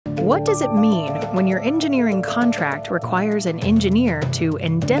What does it mean when your engineering contract requires an engineer to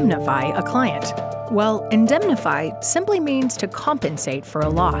indemnify a client? Well, indemnify simply means to compensate for a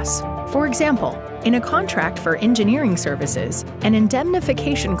loss. For example, in a contract for engineering services, an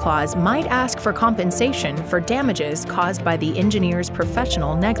indemnification clause might ask for compensation for damages caused by the engineer's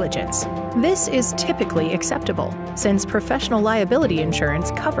professional negligence. This is typically acceptable, since professional liability insurance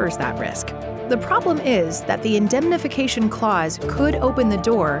covers that risk. The problem is that the indemnification clause could open the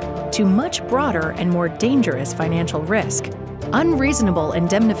door to much broader and more dangerous financial risk. Unreasonable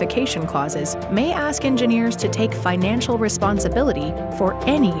indemnification clauses may ask engineers to take financial responsibility for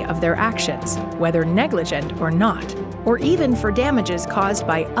any of their actions, whether negligent or not, or even for damages caused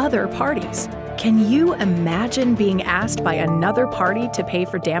by other parties. Can you imagine being asked by another party to pay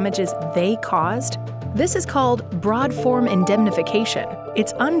for damages they caused? This is called broad-form indemnification.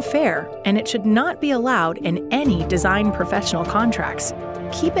 It's unfair, and it should not be allowed in any design professional contracts.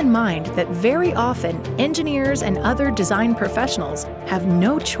 Keep in mind that very often, engineers and other design professionals have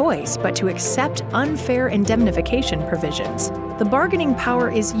no choice but to accept unfair indemnification provisions. The bargaining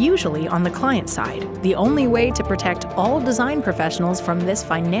power is usually on the client side. The only way to protect all design professionals from this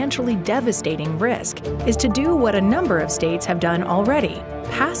financially devastating risk is to do what a number of states have done already: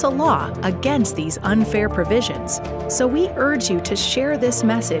 pass a law against these unfair provisions. So we urge you to share this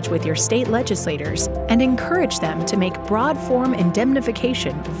message with your state legislators and encourage them to make broad-form indemnification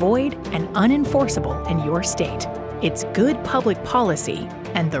void and unenforceable in your state. It's good public policy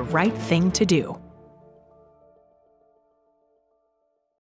and the right thing to do.